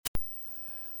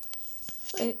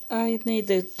I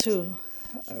needed to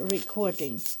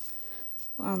recording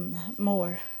one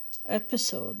more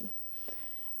episode.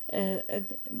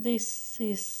 This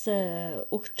is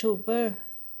October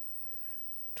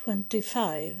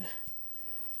 25,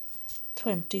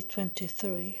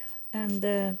 2023,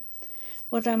 and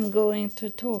what I'm going to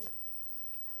talk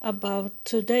about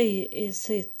today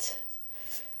is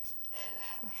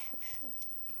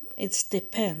it's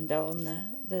depend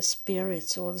on the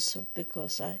spirits also,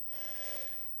 because I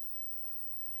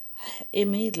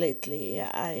immediately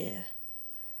I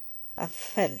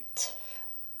felt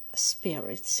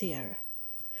spirits here,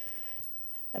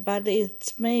 but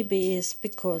it maybe is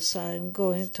because I'm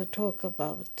going to talk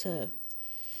about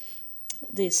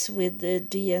this with the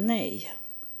DNA,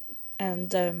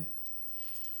 and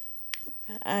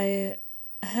I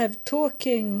have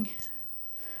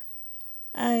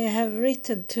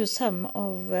written to some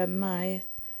of my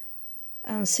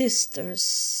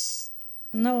ancestors,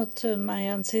 not my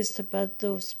ancestor, but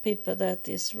those people that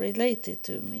is related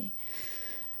to me,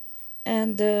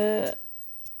 and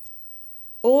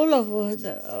all of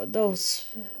those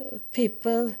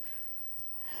people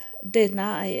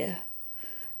deny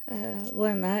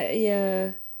when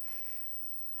I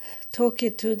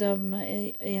talking to them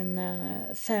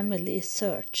in family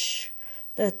search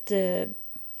that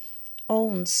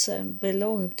owns and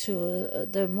belong to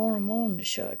the Mormon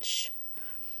church,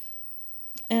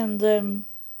 and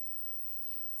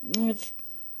if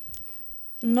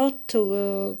not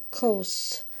to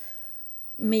cause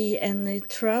me any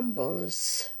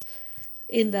troubles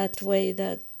in that way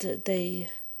that they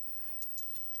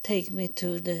take me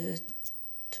to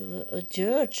a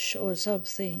church or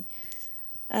something.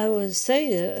 I would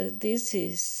say this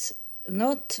is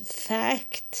not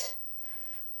fact.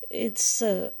 It's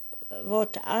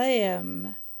what I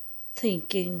am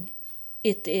thinking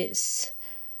it is,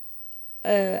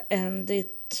 and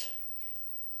it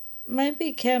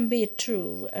maybe can be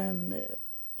true, and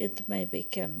it maybe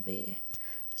can be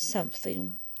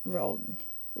something wrong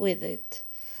with it.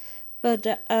 But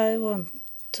I want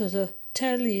to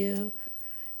tell you,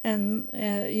 and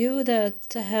you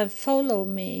that have followed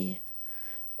me,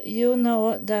 you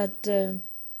know that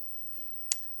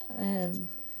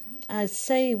I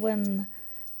say when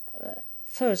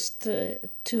first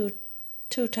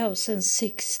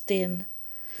 2016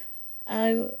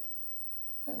 I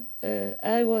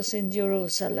was in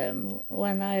Jerusalem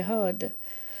when I heard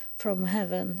from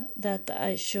heaven that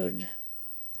I should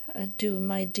do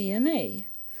my DNA,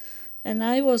 and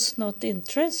I was not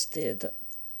interested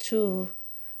to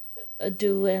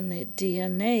do any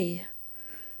DNA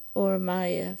or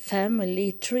my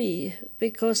family tree,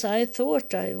 because I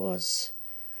thought I was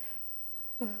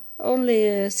only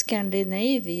a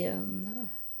Scandinavian,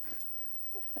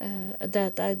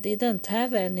 that I didn't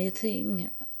have anything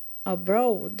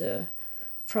abroad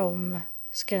from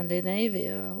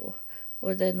Scandinavia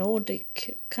or the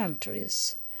Nordic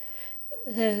countries.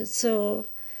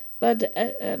 But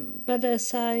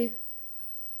as I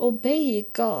obey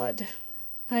God,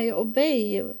 I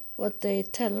obey what they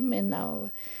tell me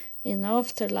now in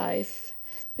afterlife,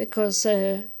 because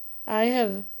I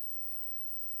have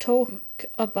talked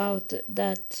about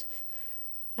that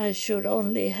I should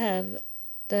only have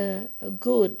the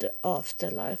good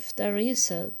afterlife. There is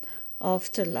an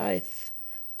afterlife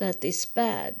that is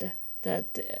bad,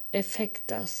 that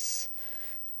affect us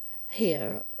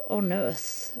here on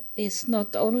earth. It's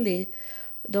not only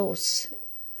those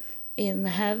in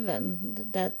heaven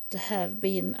that have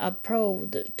been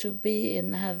approved to be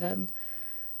in heaven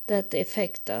that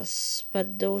affect us,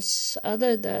 but those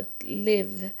other that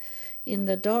live in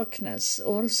the darkness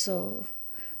also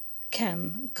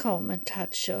can come and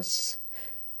touch us.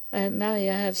 And I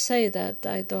have said that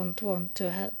I don't want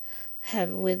to have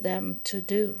with them to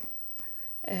do.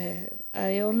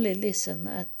 I only listen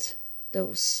at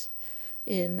those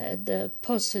in the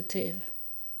positive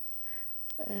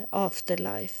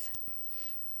afterlife.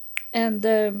 And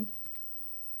then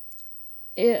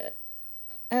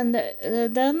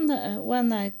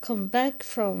when I come back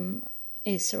from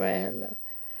Israel,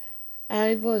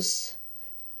 I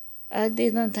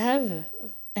didn't have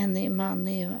any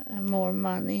more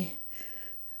money.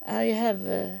 I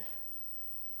have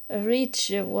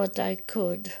reached what I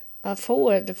could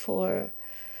afford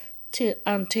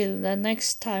until the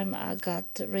next time I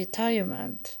got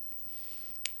retirement,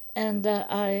 and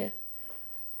I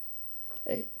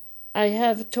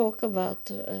have talked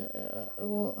about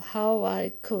how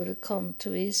I could come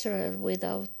to Israel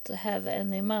without have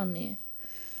any money.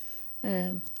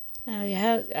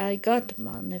 I got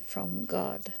money from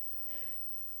God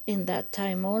in that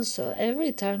time also.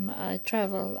 Every time I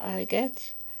travel, I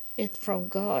get it from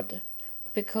God.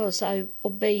 because I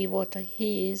obey what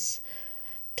he is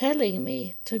telling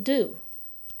me to do.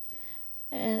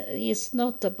 It's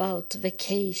not about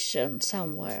vacation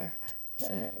somewhere,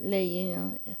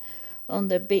 laying on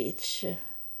the beach,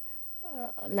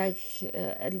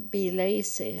 be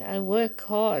lazy. I work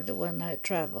hard when I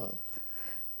travel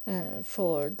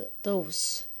for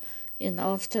those in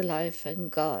afterlife and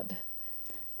God.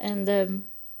 And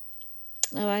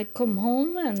I come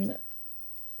home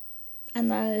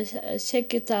and I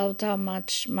check it out how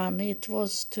much money it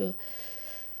was to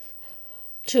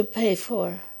pay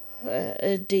for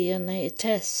a DNA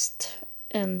test,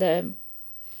 and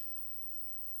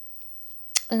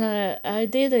I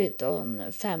did it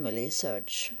on Family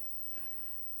Search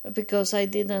because I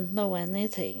didn't know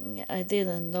anything. I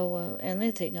didn't know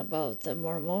anything about the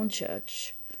Mormon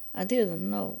Church. I didn't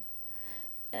know,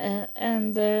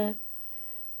 and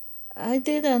I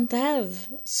didn't have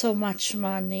so much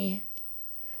money,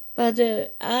 but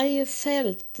I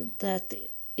felt that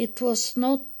it was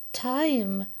not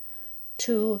time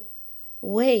to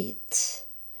wait,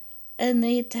 and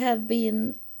it have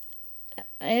been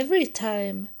every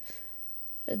time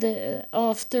the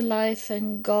afterlife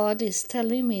and God is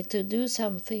telling me to do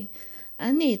something,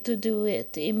 I need to do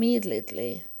it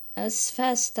immediately, as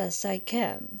fast as I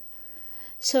can.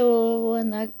 So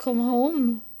when I come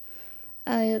home,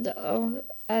 I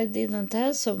didn't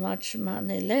have so much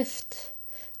money left,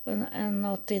 and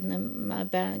not in my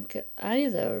bank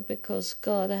either, because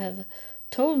God have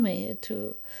told me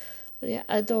to.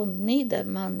 I don't need the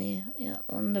money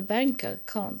on the bank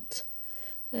account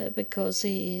because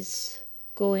He is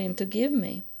going to give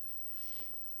me,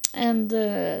 and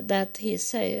that He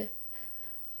said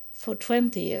for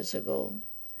 20 years ago,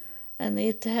 and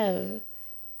it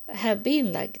have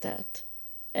been like that,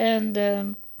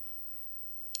 and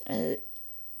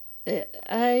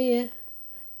I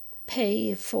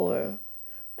pay for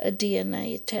a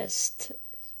DNA test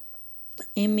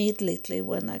immediately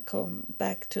when I come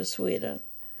back to Sweden.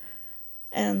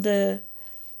 And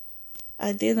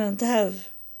I didn't have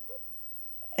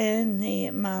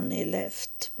any money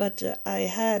left, but I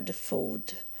had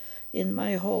food in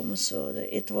my home, so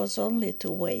it was only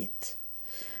to wait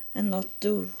and not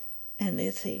do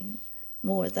anything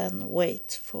more than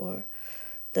wait for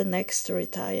the next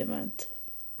retirement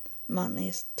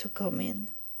money to come in.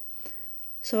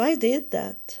 So I did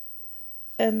that,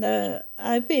 and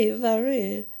I be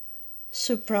very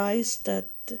surprised that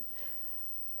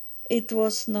it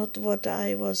was not what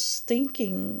I was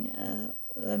thinking.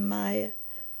 My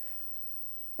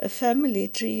family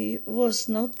tree was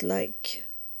not like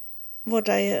what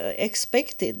I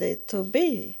expected it to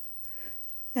be.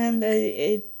 And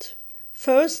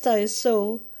first I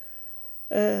saw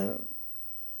the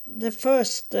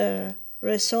first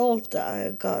result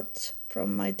I got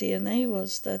from my DNA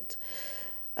was that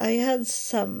I had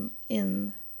some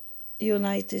in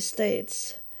United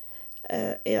States,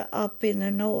 up in the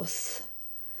north,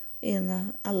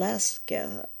 in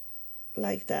Alaska,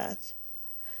 like that.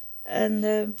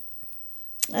 And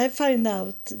I find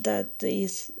out that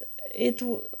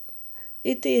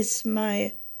it is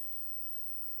my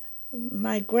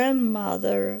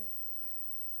grandmother,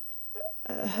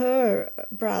 her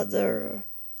brother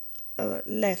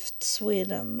left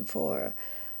Sweden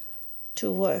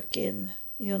to work in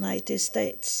United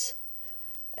States,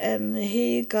 and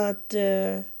he got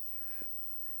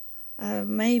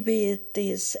maybe it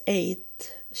is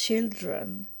 8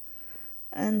 children,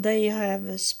 and they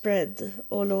have spread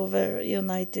all over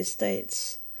United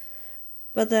States.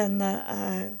 But then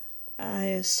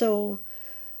I saw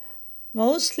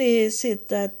mostly is it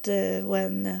that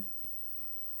when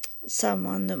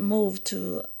someone moved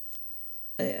to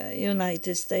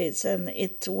United States and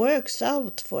it works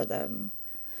out for them.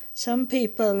 Some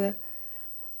people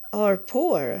are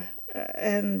poor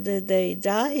and they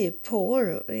die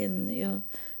poor in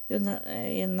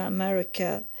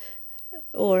America,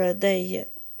 or they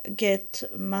get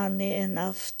money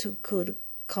enough to could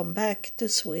come back to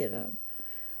Sweden.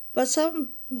 But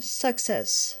some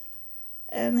success,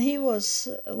 and he was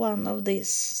one of these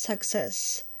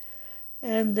success,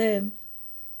 and they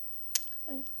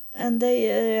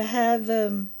have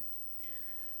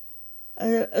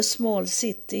a small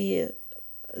city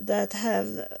that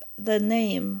have the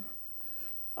name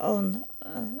on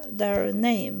their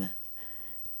name.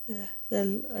 The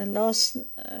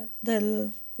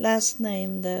last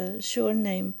name, the sure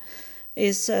name,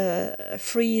 is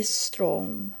Free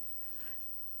Strong,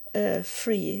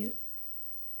 free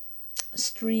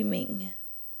streaming.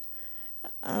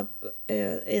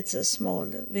 It's a small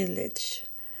village,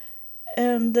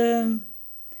 and then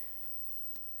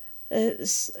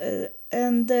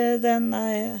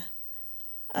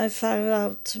I found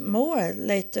out more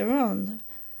later on,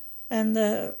 and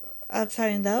I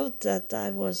found out that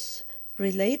I was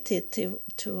related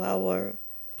to our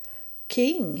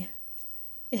king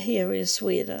here in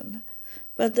Sweden.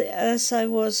 But as I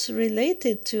was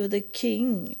related to the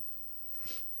king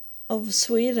of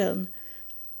Sweden,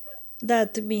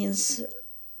 that means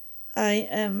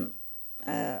I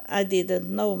didn't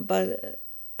know, but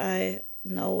I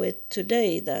know it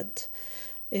today, that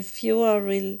if you are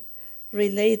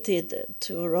related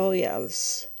to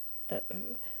royals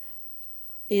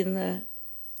in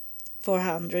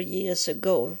 400 years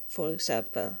ago, for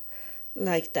example,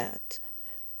 like that,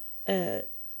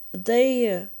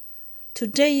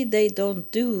 today they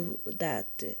don't do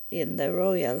that in the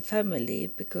royal family,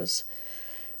 because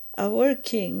our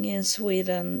king in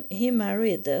Sweden, he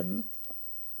married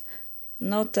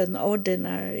not an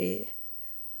ordinary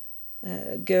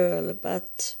girl,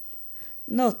 but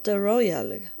not a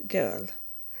royal girl,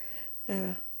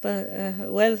 but a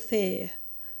wealthy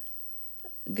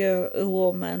girl, a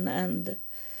woman,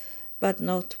 but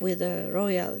not with a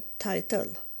royal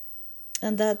title.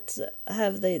 And that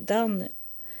have they done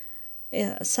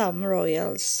some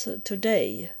royals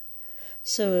today.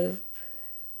 So,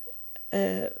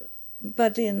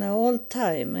 but in the old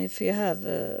time, if you have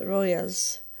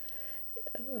royals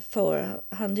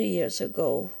 400 years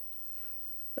ago,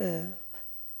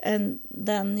 and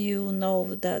then you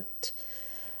know that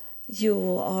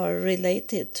you are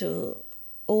related to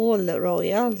all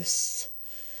royals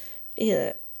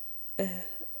in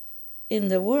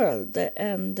the world,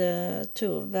 and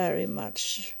to very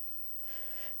much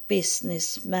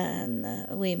businessmen,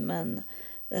 women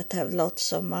that have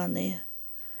lots of money.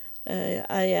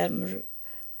 I am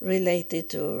related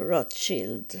to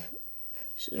Rothschild,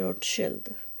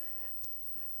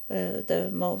 the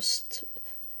most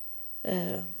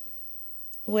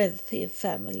wealthy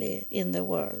family in the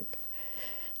world.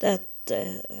 That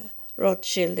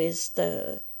Rothschild is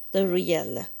the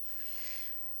real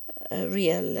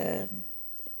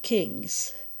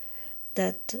kings,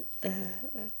 that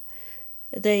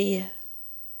they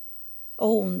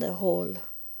own the whole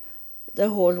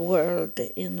world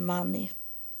in money.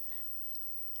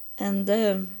 And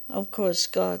of course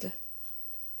God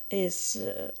is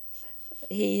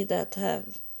he that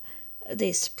have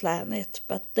this planet,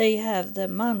 but they have the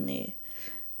money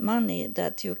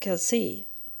that you can see.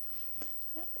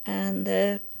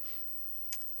 And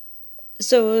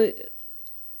so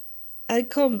I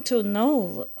come to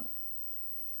know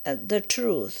the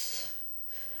truth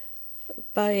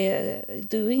by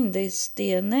doing this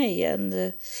DNA,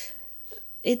 and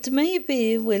it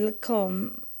maybe will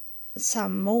come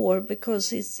some more,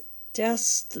 because it's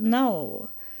just now,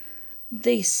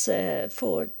 this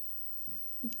 3-4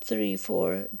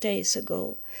 days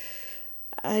ago,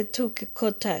 I took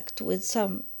contact with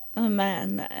a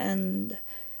man, and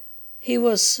he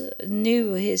was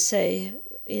new, he say,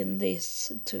 in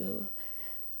this, to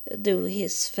do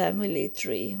his family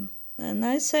tree. And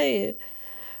I say,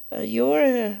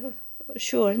 your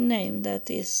surname, that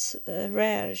is a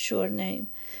rare surname,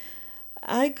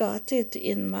 I got it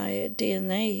in my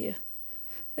DNA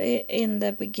in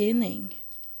the beginning,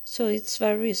 so it's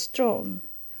very strong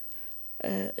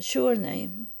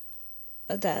surname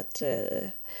that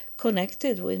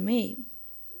connected with me.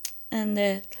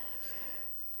 And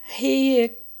he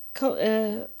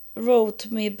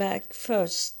wrote me back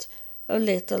first a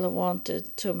little,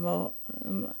 wanted to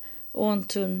want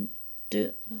to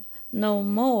know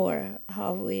more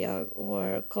how we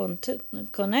were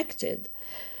connected,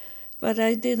 but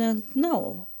I didn't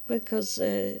know, because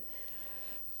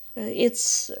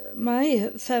it's my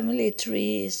family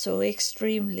tree is so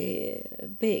extremely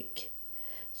big,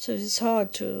 so it's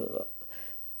hard to.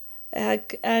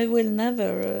 I will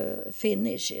never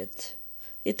finish it.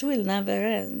 It will never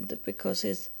end, because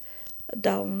it's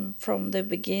down from the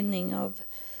beginning of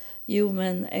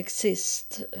human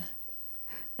exist,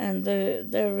 and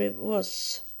there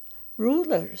was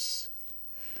rulers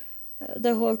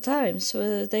the whole time,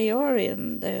 so they are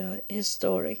in the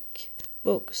historic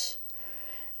books.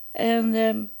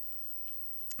 And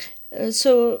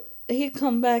so he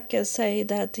come back and say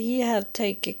that he have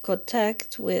taken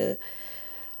contact with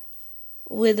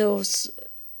those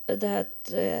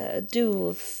that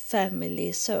do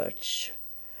family search,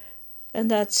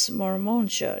 and that's Mormon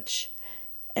church.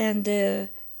 And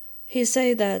he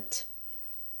say that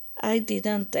I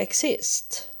didn't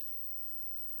exist.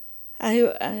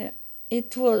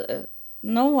 It was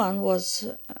no one was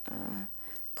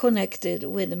connected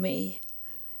with me,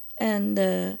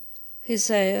 and he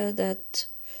said that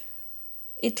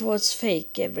it was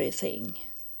fake, everything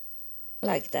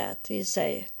like that. He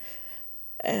say,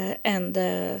 and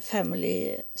the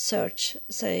family search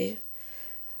say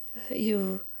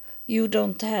you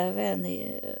don't have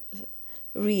any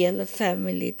real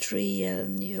family tree,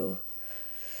 and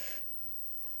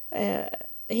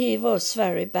he was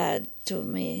very bad to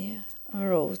me,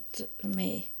 wrote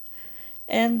me,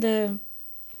 and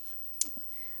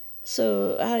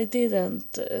so I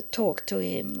didn't talk to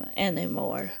him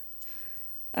anymore.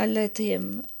 I let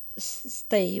him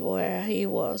stay where he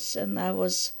was, and I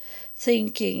was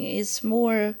thinking it's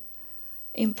more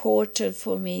important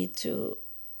for me to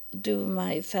do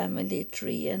my family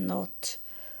tree and not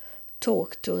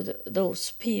talk to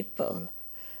those people.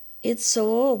 It's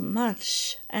so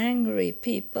much angry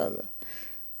people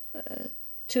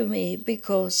to me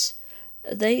because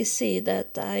they see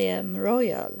that I am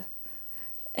royal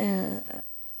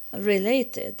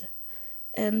related,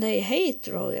 and they hate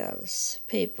royals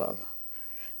people.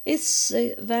 It's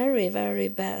very, very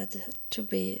bad to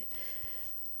be.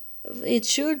 It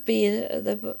should be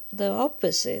the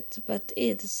opposite, but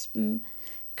it's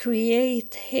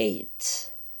create hate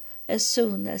as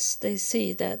soon as they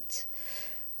see that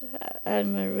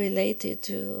I'm related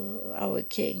to our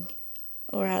king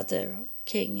or other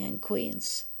king and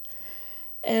queens.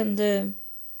 And then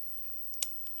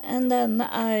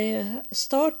I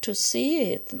start to see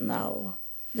it now,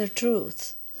 the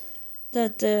truth,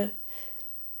 that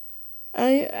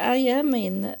I am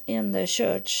in the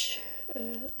church,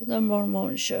 the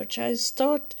Mormon church. I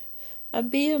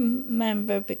be a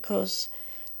member because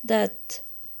that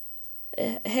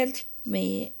helped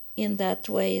me in that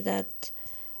way that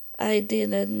I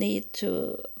didn't need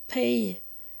to pay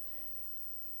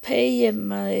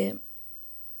my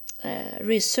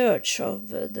research of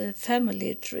the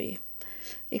family tree.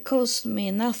 It cost me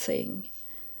nothing.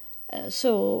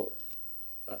 So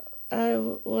I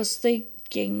was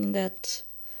thinking that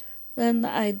then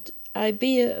I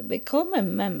become a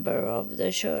member of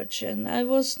the church, and I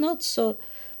was not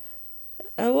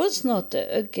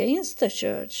against the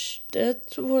church.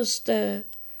 That was the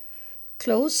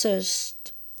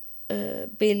closest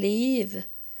belief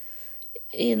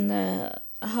in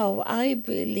how I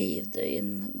believed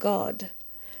in God,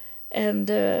 and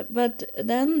but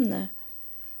then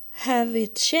have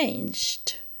it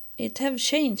changed. It have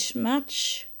changed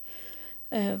much.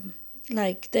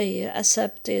 Like they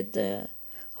accepted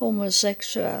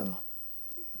homosexual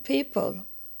people,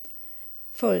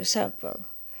 for example,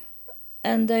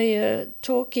 and they are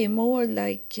talking more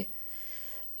like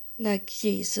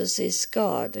Jesus is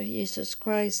God, Jesus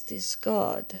Christ is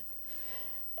God.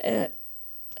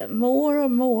 More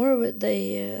and more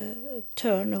they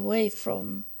turn away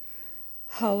from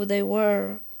how they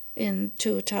were in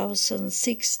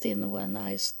 2016 when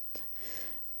I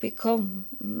become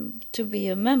to be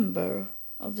a member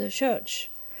of the church.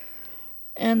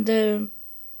 And then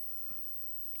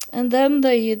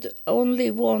they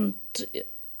only want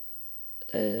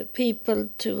people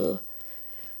to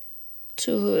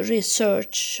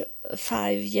research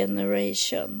 5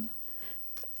 generations,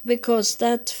 because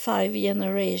that 5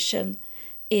 generation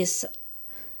is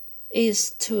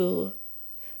to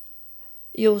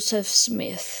Joseph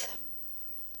Smith,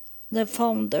 the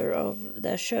founder of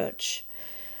the church.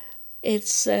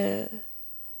 It's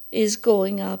is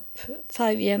going up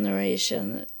 5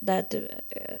 generations that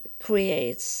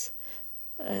creates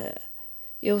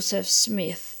Joseph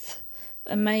Smith,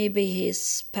 maybe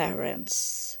his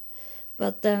parents,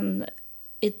 but then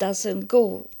it doesn't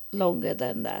go longer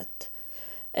than that.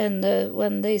 And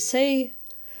when they say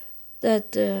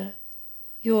that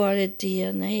you are a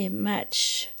DNA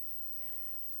match,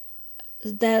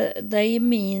 that they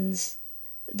mean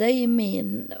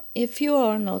if you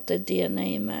are not a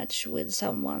DNA match with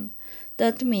someone,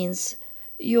 that means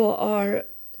you are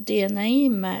DNA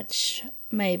match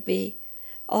maybe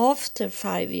after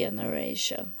 5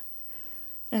 generations.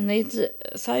 And it's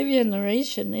 5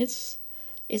 generations,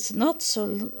 it's not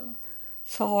so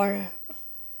far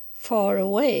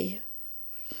away.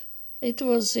 It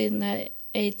was in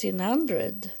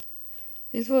 1800.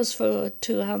 It was for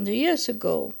 200 years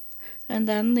ago, and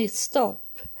then it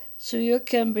stopped. So you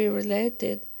can be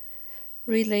related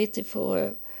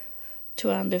for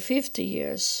 250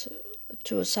 years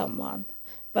to someone.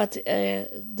 But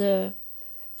the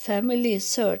family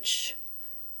search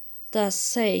does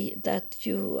say that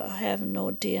you have no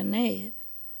DNA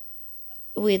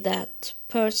with that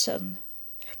person.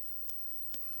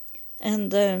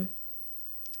 And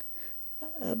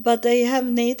but they have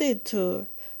needed to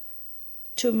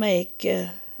make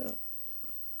a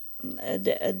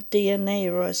DNA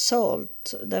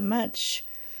result, the match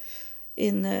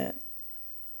in the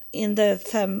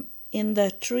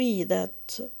tree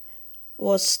that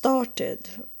was started.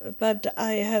 But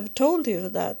I have told you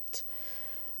that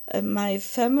my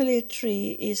family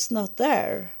tree is not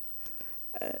there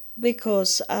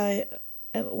because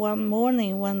one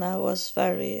morning when I was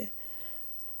very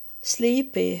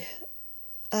sleepy,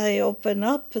 I opened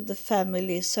up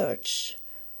the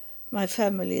my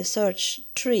family search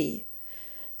tree,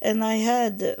 and I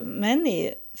had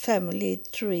many family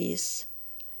trees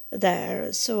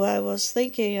there, so I was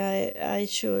thinking I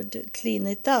should clean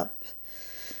it up.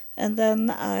 And then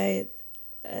I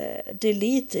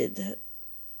deleted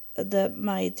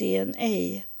my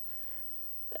DNA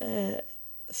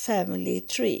family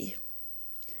tree.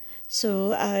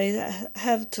 So I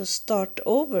have to start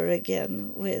over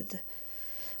again with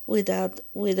what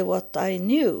I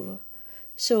knew.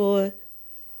 So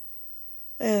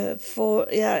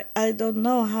I don't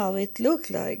know how it looked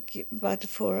like, but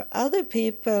for other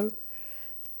people,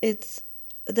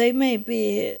 they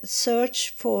maybe search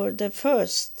for the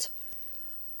first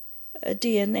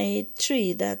DNA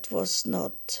tree that was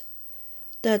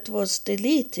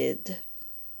deleted,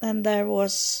 and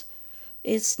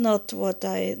it's not what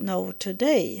I know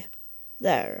today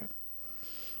there.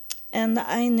 And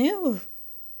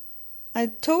I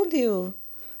told you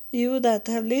that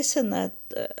have listened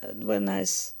when I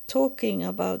was talking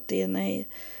about DNA,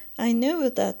 I knew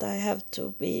that I have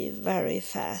to be very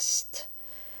fast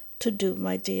to do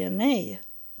my DNA.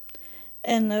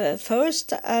 And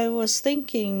first I was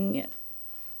thinking,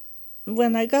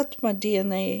 when I got my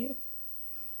DNA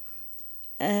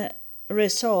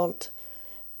result,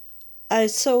 I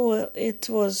saw it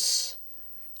was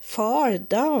far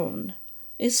down.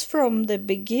 It's from the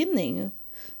beginning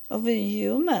of a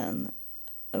human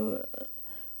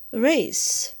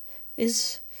race.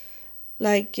 It's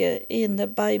like in the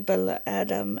Bible,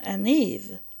 Adam and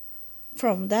Eve.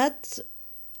 From that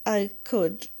I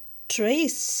could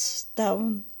trace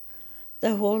down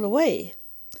the whole way.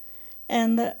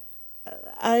 And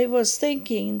I was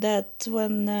thinking that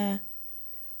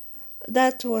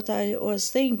that's what I was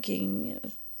thinking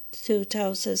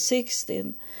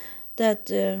 2016, that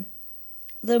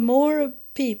the more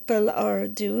people are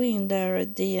doing their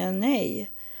DNA,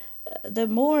 the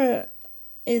more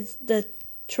the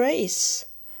trace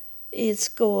is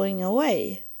going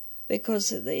away,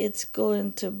 because it's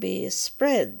going to be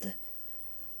spread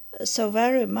so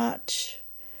very much.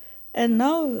 And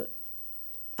now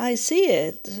I see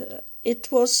it. It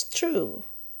was true,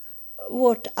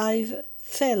 what I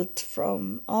felt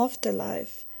from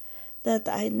afterlife, that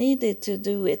I needed to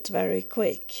do it very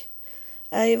quick.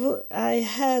 I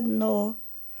had no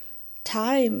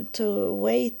time to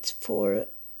wait for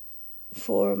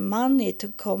money to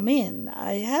come in.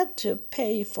 I had to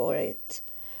pay for it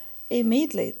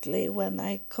immediately when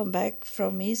I come back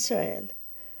from Israel.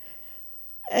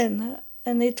 And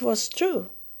it was true,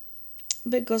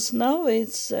 because now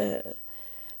it's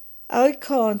I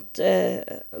can't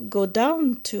go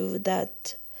down to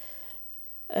that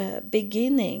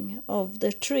beginning of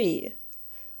the tree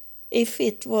if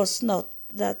it was not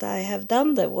that I have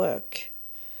done the work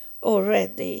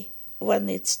already, when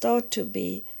it starts to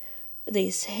be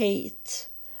this hate.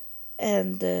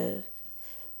 And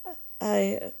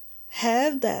I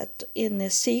have that in a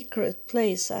secret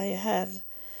place. I have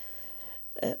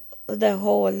the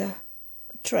whole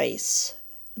trace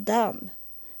done.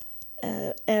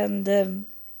 And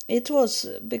it was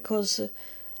because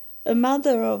a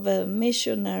mother of a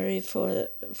missionary for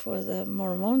the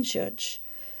Mormon church,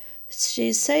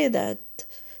 she said that,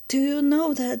 do you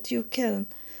know that you can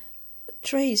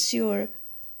trace your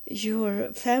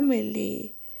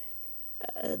family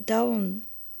down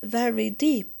very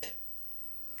deep?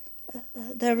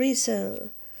 There is a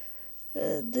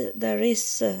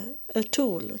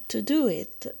tool to do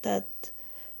it that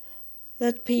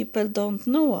people don't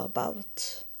know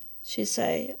about, she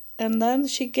say. And then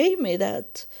she gave me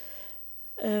that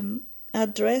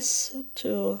address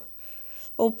to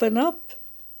open up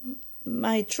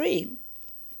my tree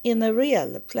in a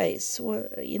real place,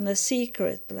 in a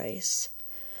secret place,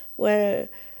 where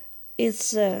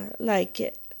it's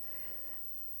like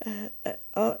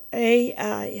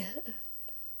AI,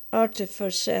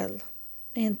 artificial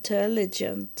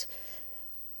intelligent,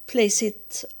 place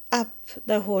it up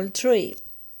the whole tree.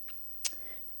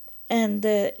 And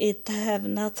it have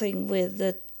nothing with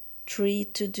the tree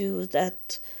to do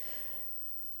that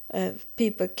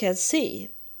people can see.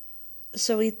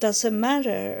 So it doesn't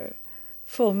matter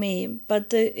for me,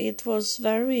 but it was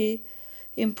very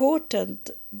important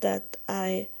that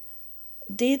I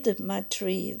did my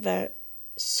tree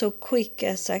so quick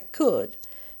as I could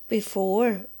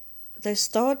before they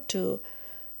start to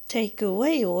take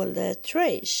away all the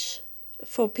trash.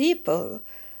 For people,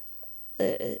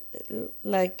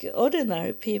 like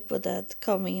ordinary people that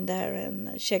come in there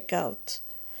and check out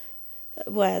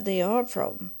where they are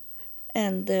from.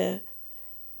 And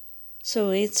so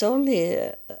it's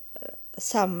only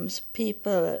some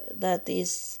people that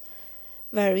is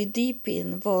very deep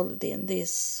involved in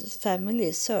this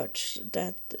family search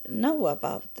that know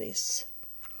about this.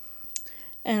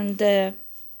 And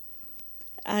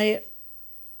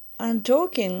I'm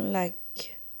talking like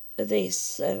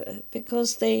this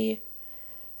because they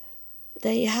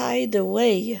hide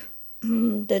away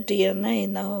the DNA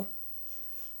now,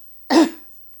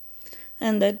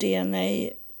 and the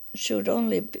DNA should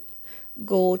only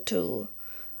go to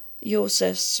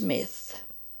Joseph Smith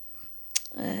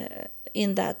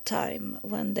in that time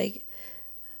when they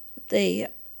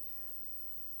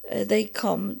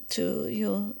come to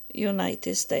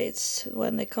United States,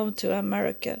 when they come to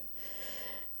America.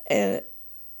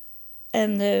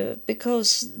 And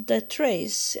because the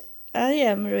trace, I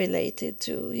am related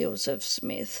to Joseph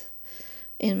Smith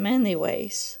in many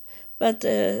ways, but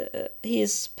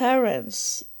his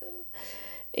parents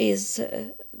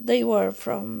they were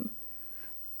from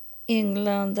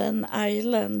England and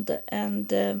Ireland, and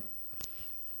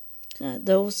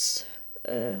those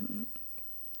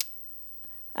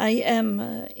I am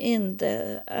in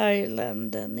the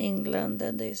Ireland and England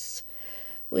and this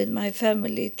with my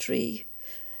family tree,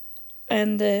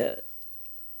 and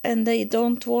they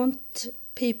don't want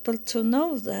people to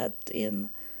know that in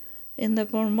the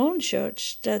Mormon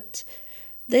church, that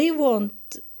they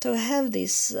want to have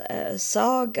this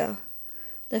saga,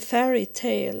 the fairy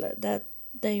tale that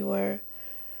they were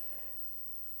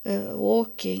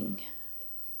walking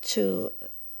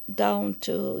down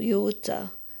to Utah.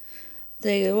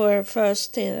 They were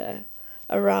first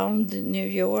around New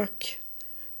York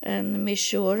and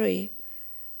Missouri,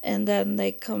 and then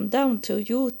they come down to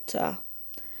Utah,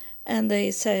 and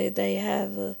they say they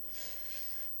have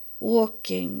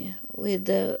walking with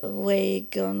a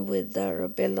wagon with their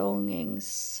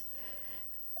belongings,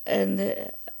 and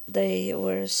they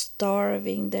were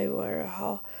starving. They were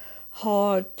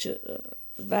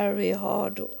very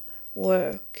hard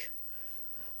work.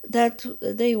 That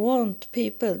they want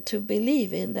people to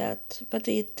believe in that, but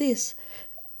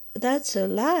that's a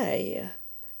lie.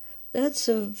 That's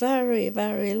a very,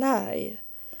 very lie.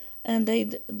 And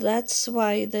that's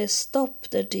why they stop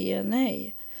the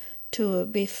DNA to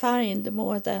be found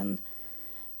more than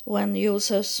when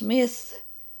Joseph Smith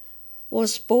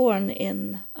was born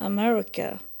in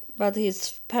America, but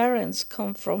his parents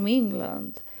come from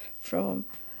England, from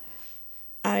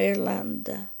Ireland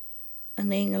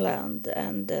and England,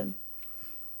 and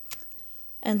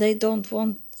they don't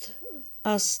want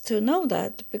us to know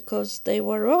that because they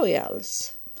were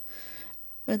royals.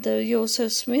 The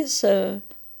Joseph Smith's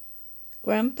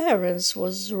grandparents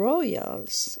was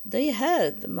royals. They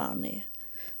had money,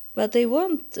 but they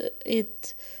want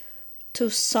it to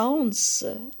sound,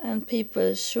 and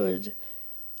people should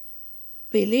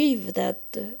believe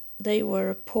that they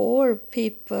were poor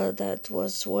people that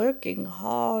was working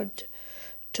hard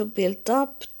to build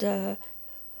up the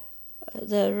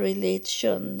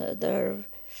religion, their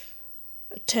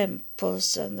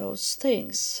temples and those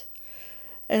things,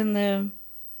 and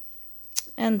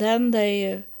then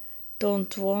they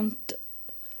don't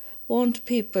want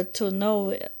people to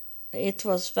know it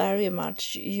was very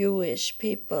much Jewish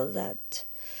people that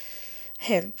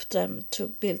helped them to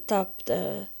build up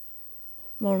the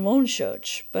Mormon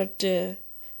church. But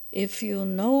if you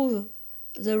know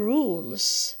the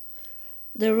rules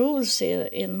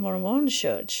in Mormon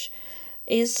church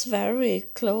is very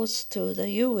close to the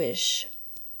Jewish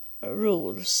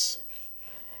rules,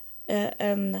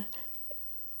 and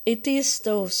it is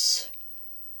those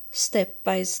step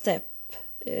by step.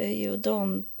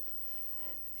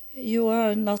 You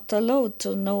are not allowed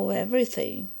to know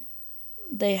everything.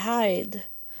 They hide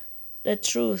the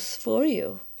truth for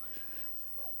you,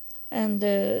 and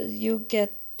you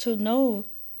get to know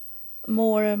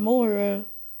more and more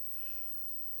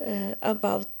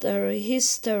about their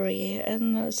history,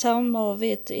 and some of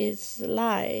it is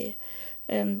lie,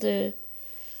 and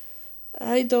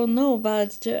I don't know,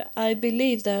 but I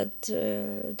believe that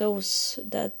those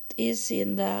that is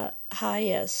in the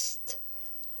highest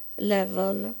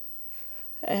level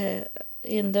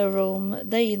in the room,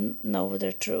 they know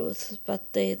the truth,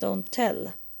 but they don't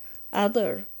tell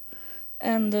other.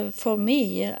 And for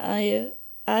me, I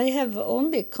have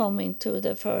only come into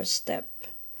the first step.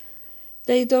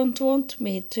 They don't want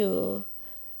me to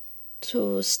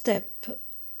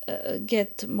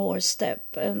get more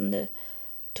step, and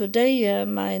today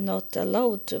am I not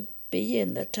allowed to be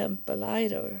in the temple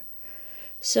either.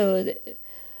 So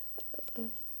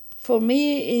for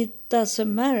me, it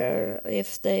doesn't matter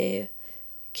if they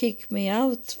kick me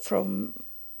out from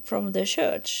the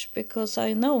church, because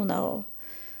I know now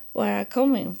where I'm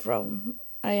coming from.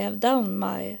 I have done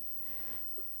my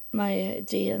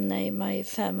DNA, my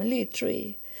family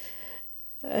tree,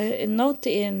 not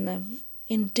in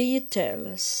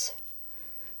details.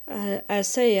 I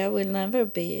say I will never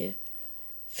be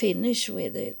finished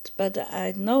with it, but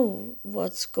I know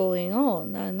what's going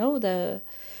on. I know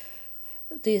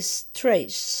these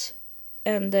traits,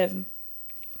 and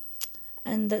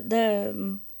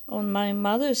on my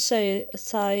mother's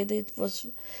side,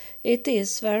 it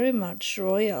is very much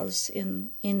royals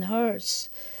in hers.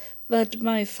 But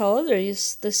my father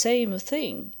is the same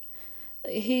thing.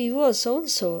 He was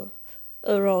also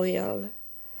a royal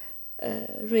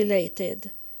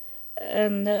related,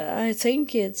 and I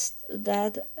think it's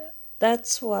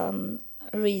that's one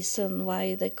reason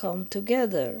why they come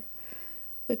together,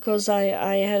 because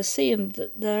I have seen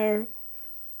their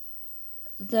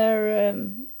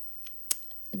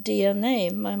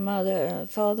DNA, my mother and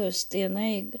father's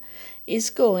DNA, is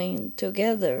going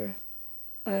together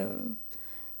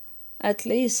at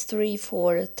least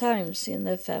 3-4 times in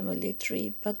the family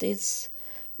tree, but it's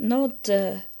not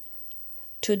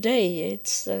today.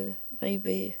 It's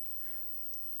maybe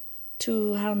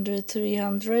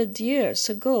 200-300 years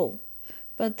ago,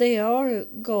 but they are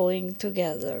going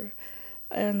together.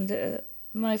 And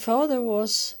my father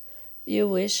was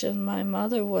Jewish and my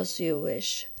mother was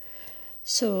Jewish,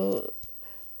 so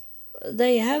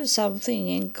they have something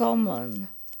in common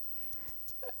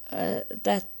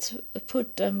that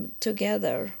put them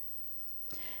together.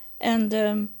 And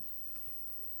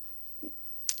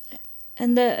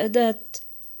that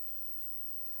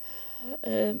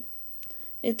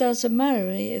it doesn't matter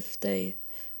if they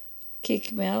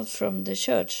kick me out from the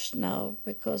church now,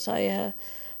 because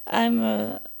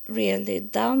I'm really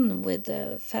done with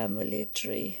the family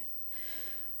tree.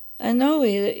 I know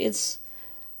it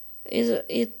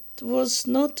was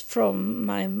not from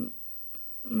my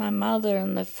mother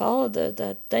and the father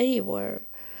that they were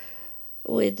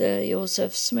with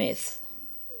Joseph Smith.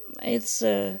 It's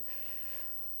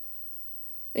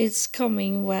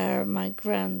coming where my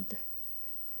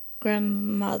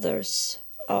grandmothers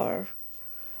are,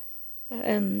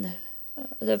 and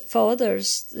the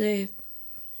fathers they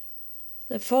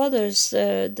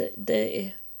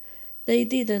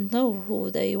didn't know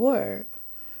who they were,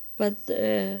 but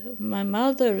my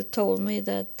mother told me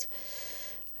that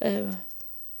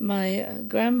my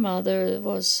grandmother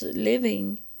was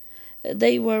living.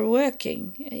 They were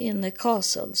working in the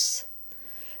castles.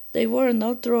 They were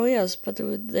not royals, but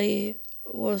they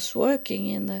was working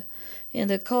in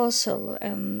the castle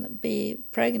and be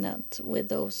pregnant with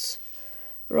those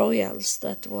royals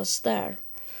that was there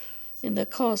in the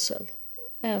castle,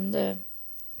 and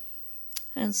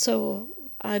so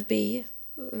I be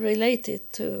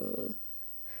related to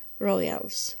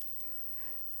royals.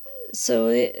 So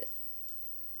it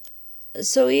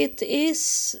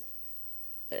is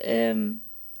the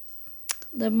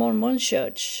Mormon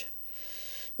Church,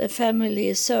 the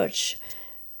family church.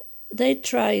 They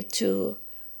try to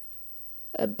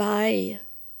buy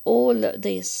all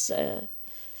these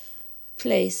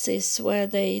places where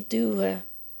they do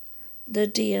the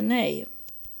DNA.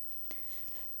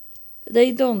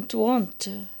 They don't want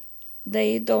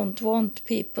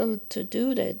people to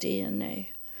do the DNA.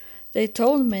 They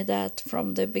told me that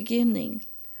from the beginning,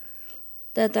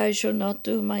 that I should not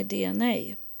do my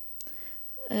DNA.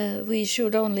 We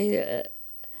should only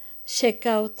check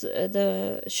out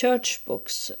the church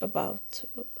books about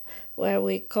where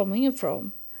we're coming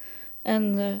from.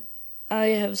 And I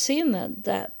have seen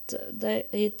that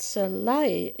it's a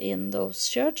lie in those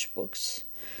church books,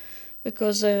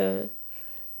 because the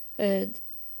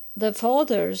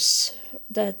fathers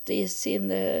that is in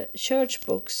the church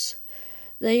books,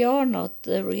 they are not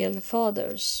the real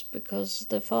fathers, because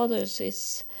the fathers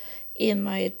is in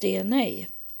my DNA.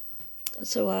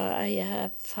 So I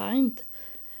have find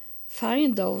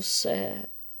those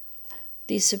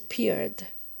disappeared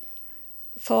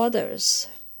fathers,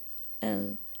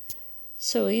 and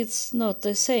so it's not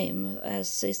the same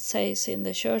as it says in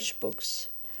the church books,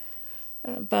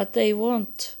 but they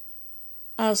want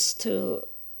us to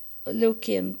look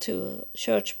into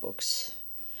church books,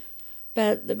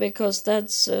 but because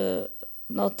that's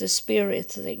not the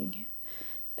spirit thing,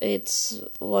 it's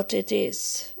what it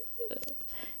is.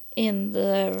 In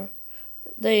there,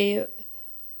 they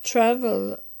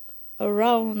travel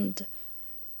around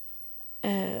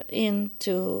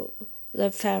into the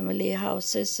family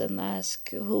houses and ask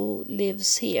who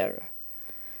lives here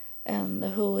and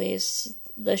who is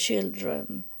the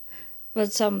children,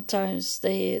 but sometimes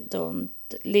they don't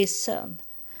listen.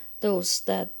 Those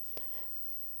that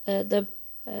the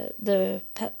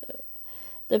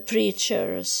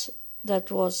preachers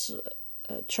that was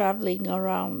traveling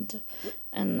around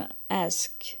and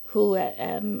ask who I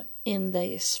am in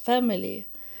this family.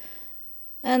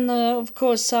 And of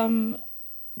course some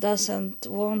doesn't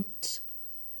want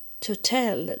to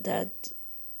tell that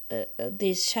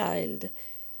this child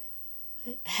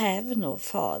have no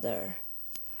father.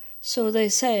 So they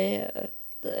say,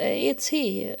 it's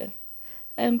he,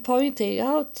 and pointing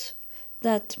out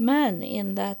that man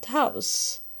in that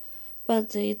house.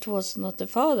 But it was not the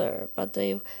father, but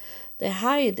they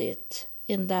hide it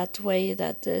in that way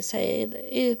that they say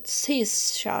it's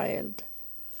his child.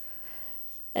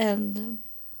 And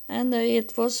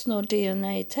it was no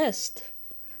DNA test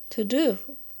to do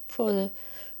for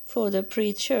the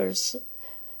preachers.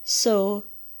 So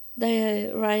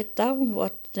they write down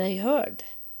what they heard.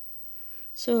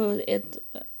 So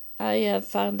I have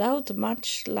found out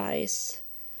much lies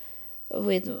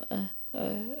with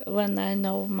when I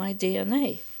know my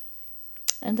DNA.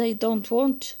 And they don't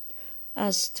want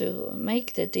us to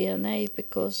make the DNA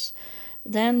because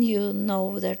then you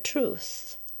know the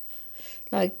truth.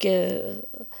 Like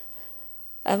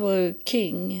our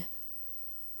king,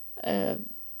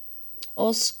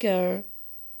 Oscar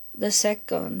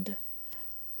II,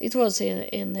 it was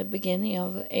in the beginning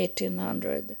of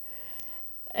 1800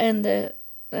 and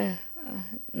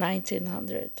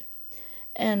 1900.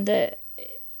 And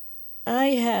I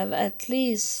have at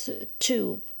least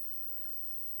 2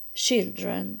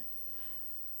 children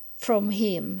from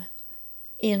him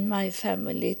in my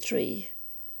family tree.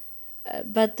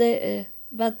 But they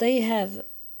have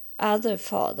other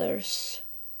fathers.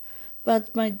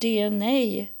 But my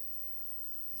DNA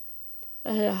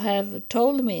have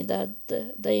told me that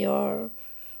they are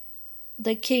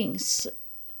the king's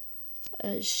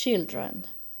children.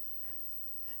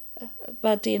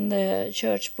 But in the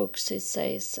church books it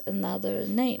says another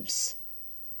names.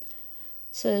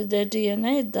 So the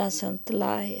DNA doesn't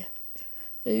lie.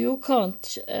 You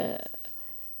can't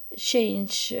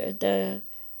change the...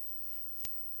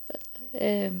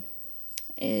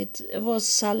 it was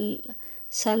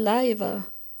saliva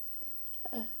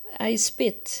I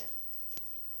spit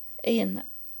in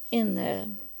a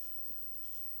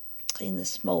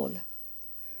small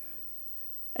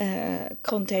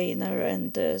container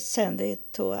and send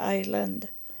it to Ireland.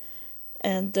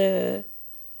 And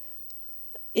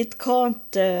it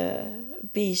can't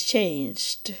be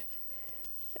changed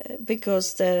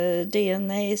because the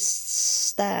DNA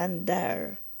stand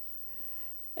there.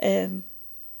 And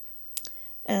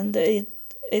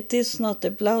it is not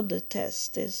a blood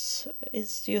test, it's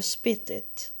you spit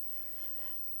it.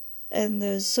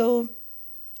 And so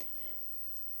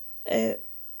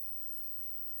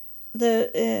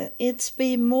it's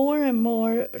been more and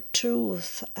more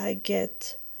truth I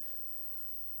get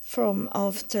from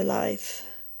afterlife.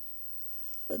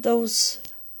 Those,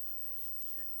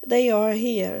 they are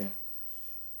here,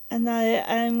 and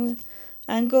I'm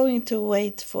going to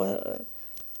wait for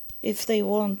if they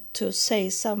want to say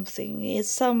something.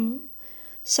 It's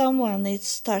someone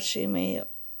is touching me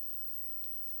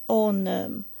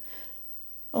on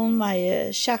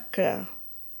my chakra,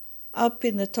 up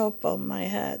in the top of my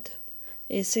head.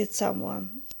 Is it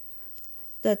someone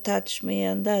that touched me?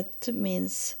 And that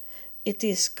means it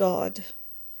is God.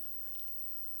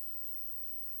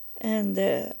 And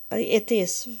it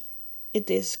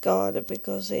is God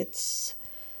because it's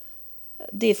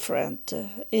different.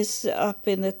 It's up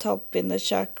in the top in the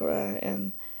chakra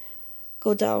and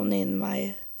go down in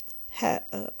my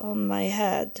on my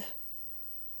head.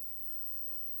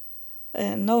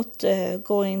 Not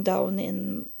going down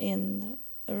in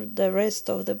the rest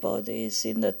of the body, is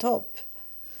in the top,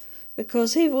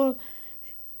 because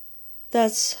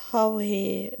that's how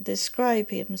he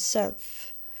described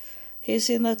himself. He's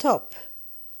in the top.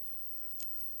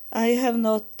 I have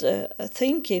not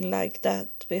thinking like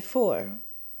that before,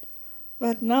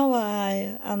 but now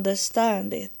I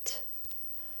understand it.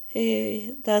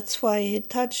 That's why he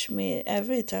touched me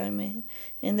every time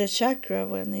in the chakra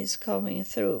when he's coming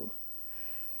through.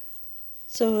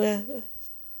 So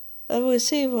I will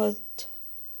see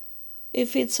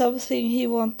if it's something he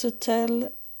want to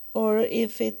tell, or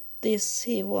if it is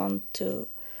he want to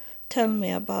tell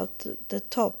me about the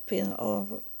top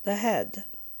of the head.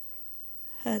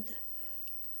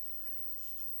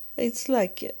 It's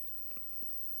like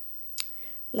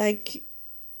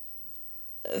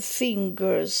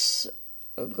fingers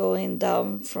going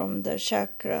down from the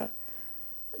chakra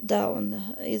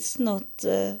down. It's not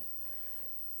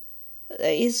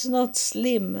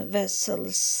slim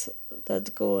vessels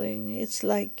that going. It's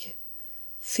like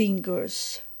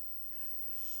fingers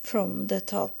from the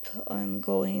top and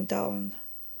going down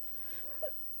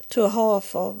to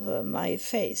half of my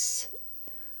face.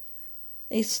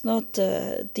 It's not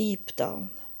deep down.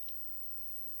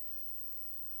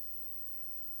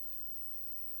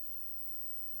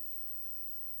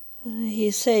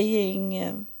 He's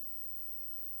saying,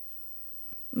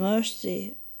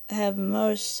 mercy, have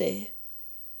mercy.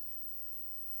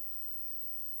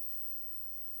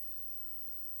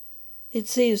 It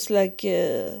seems like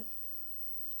he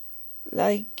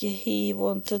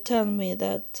wants to tell me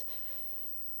that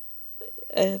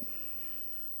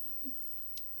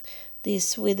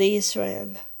this with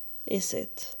Israel, is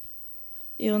it?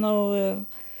 You know,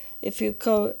 if you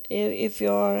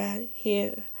are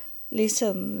here,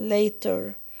 listen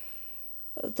later,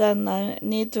 then I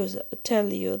need to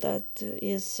tell you that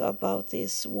is about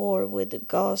this war with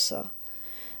Gaza,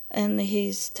 and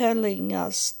he's telling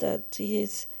us that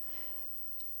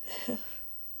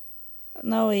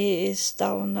now he is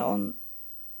down on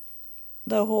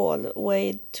the whole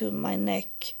way to my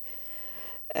neck,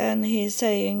 and he's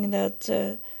saying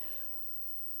that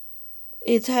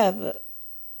it have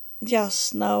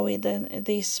just now in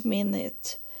this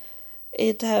minute,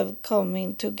 it have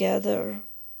coming together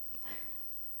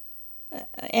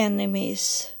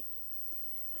enemies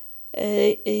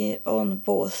on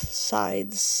both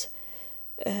sides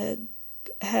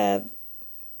have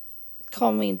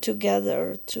coming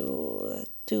together to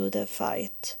do the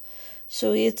fight.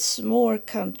 So it's more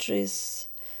countries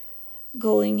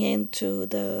going into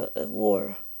the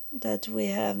war that we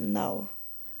have now.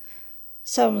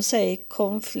 Some say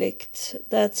conflict,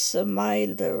 that's a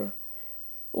milder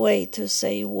way to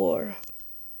say war.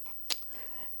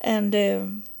 And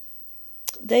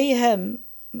they have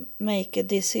make a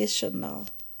decision now.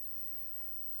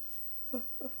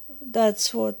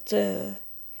 That's what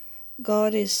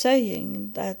God is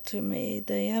saying that to me.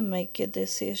 They have make a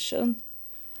decision.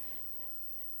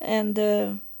 And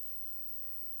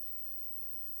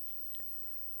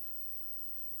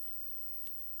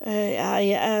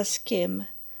I ask him,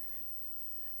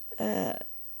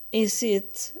 is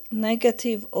it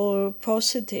negative or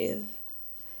positive?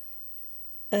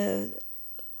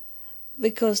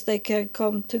 Because they can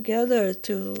come together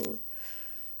to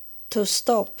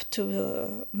stop,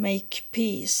 to make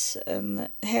peace and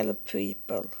help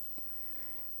people.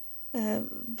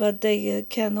 But they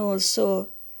can also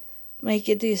make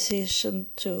a decision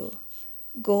to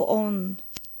go on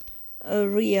a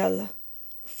real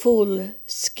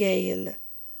full-scale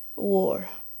war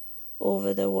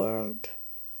over the world.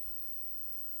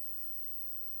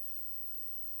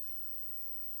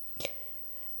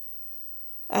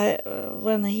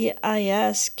 When I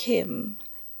ask him,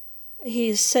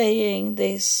 he's saying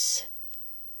this,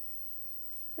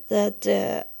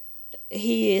 that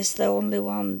he is the only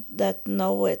one that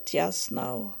know it just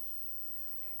now.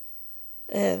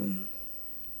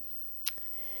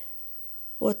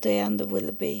 What the end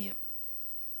will be.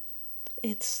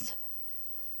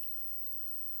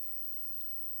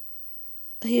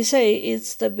 He say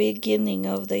it's the beginning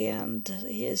of the end,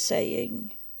 he is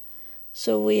saying.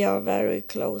 So we are very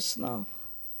close now.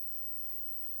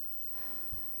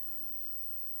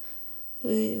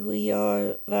 We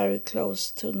are very close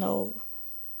to know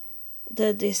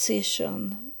the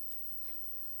decision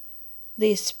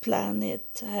this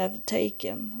planet have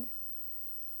taken.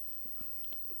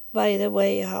 By the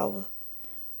way, how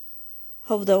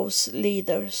those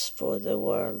leaders for the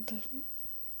world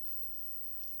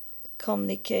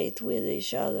communicate with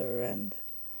each other and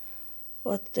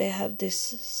what they have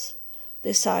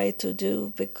decide to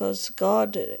do, because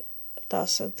God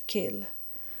doesn't kill.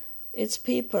 It's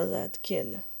people that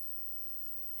kill.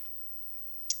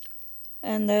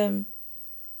 And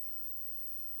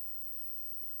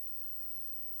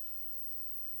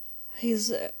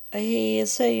he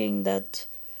is saying that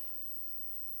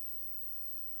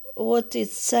what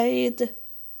is said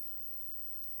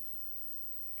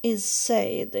is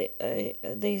said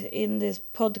in this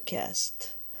podcast.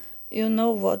 You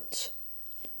know what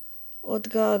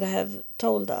God have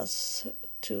told us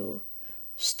to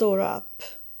store up,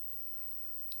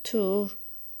 to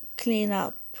clean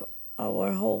up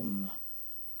our home.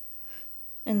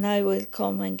 And I will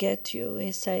come and get you,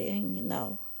 he's saying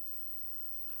now.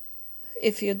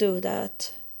 If you do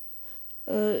that,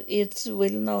 it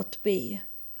will not be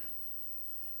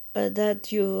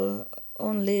that you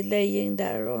only laying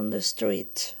there on the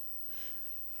street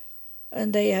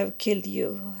and they have killed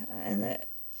you. And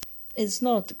it's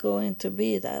not going to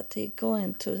be that. He's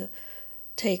going to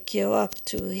take you up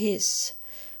to his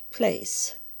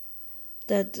place,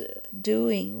 that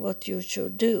doing what you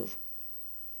should do.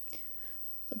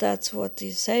 That's what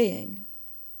he's saying.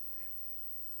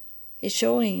 He's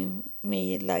showing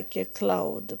me like a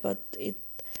cloud, but it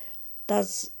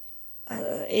does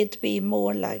it be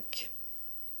more like,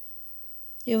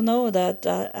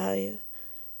 that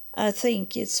I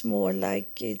think it's more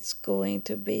like it's going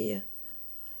to be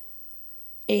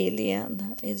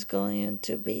alien, it's going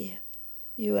to be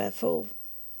UFO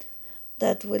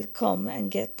that will come and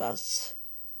get us.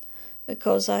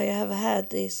 Because I have had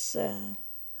this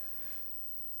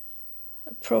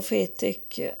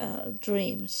prophetic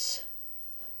dreams,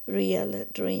 real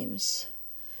dreams,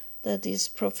 that is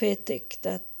prophetic,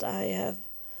 that I have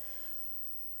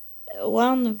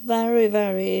one very,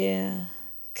 very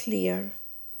clear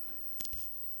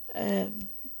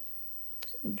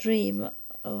dream,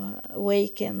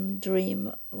 awakened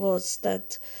dream, was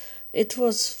that it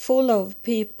was full of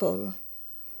people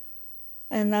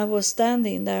and I was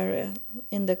standing there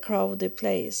in the crowded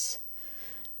place,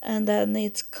 and then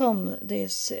it come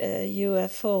this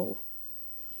UFO,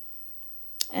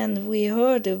 and we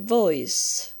heard a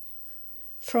voice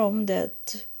from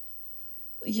that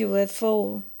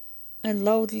UFO, a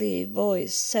loudly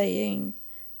voice saying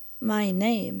my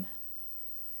name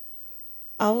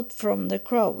out from the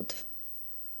crowd.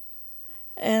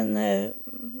 And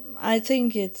I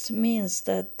think it means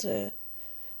that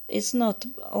it's not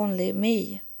only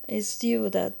me, it's you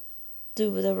that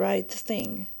do the right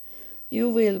thing. You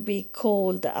will be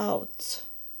called out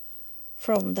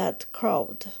from that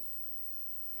crowd.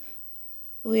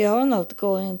 We are not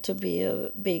going to be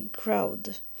a big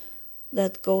crowd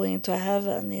that going to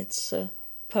heaven. It's a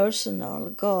personal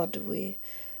God we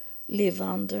live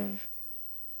under.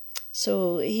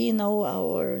 So he know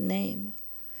our name,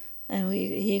 and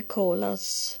he call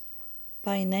us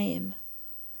by name.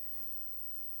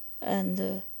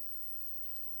 And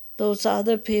those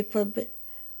other people,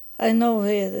 I know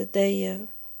that they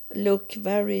look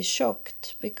very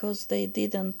shocked because they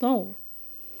didn't know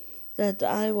that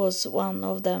I was one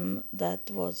of them that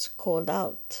was called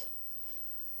out.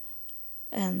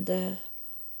 And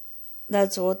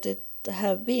that's what it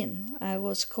have been. I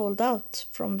was called out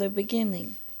from the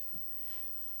beginning.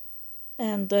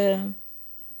 And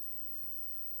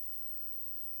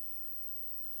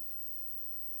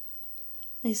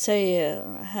he say,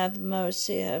 have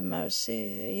mercy, have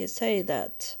mercy. He say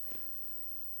that.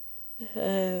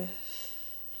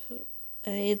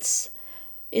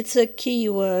 It's a key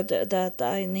word that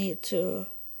I need to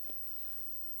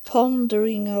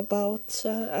pondering about.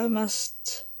 I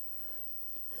must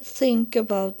think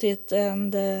about it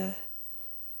and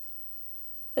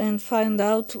find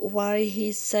out why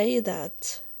he say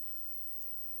that.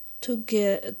 To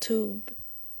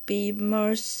be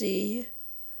mercy.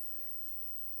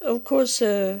 Of course,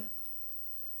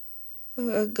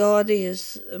 God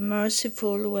is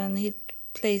merciful when he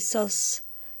places us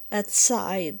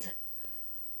aside,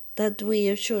 that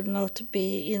we should not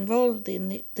be involved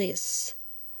in this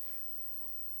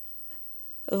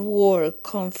war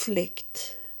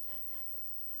conflict,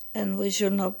 and we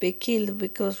should not be killed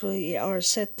because we are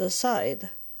set aside.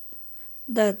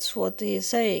 That's what he is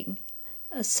saying,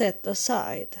 set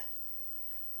aside.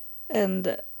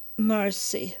 And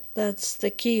mercy, that's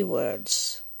the key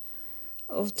words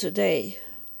of today.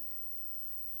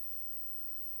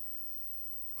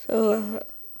 So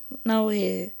now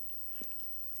he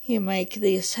make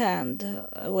this hand,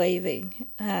 waving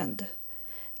hand,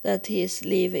 that he is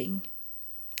leaving.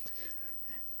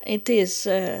 It is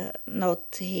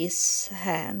not his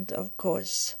hand, of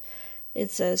course.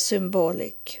 It's a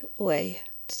symbolic way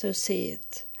to see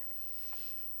it.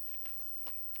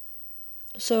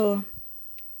 So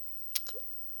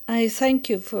I thank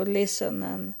you for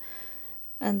listening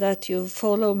and that you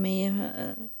follow me.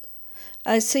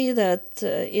 I see that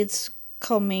it's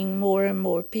coming more and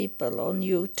more people on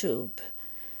YouTube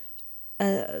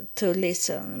to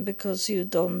listen, because you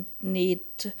don't need.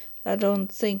 I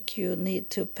don't think you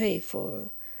need to pay for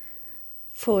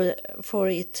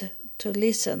it to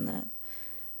listen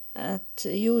at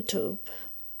YouTube.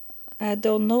 I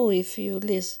don't know if you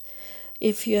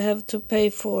have to pay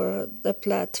for the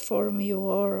platform you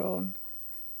are on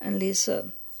and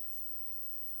listen.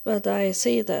 But I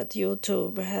see that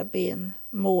YouTube have been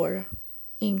more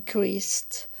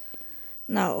increased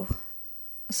now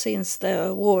since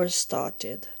the war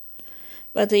started.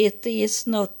 But it is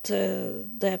not the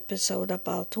episode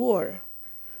about war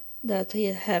that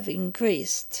have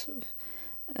increased.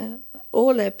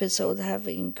 All episodes have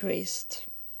increased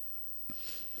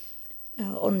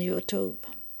on YouTube.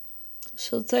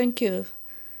 So thank you,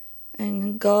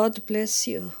 and God bless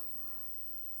you.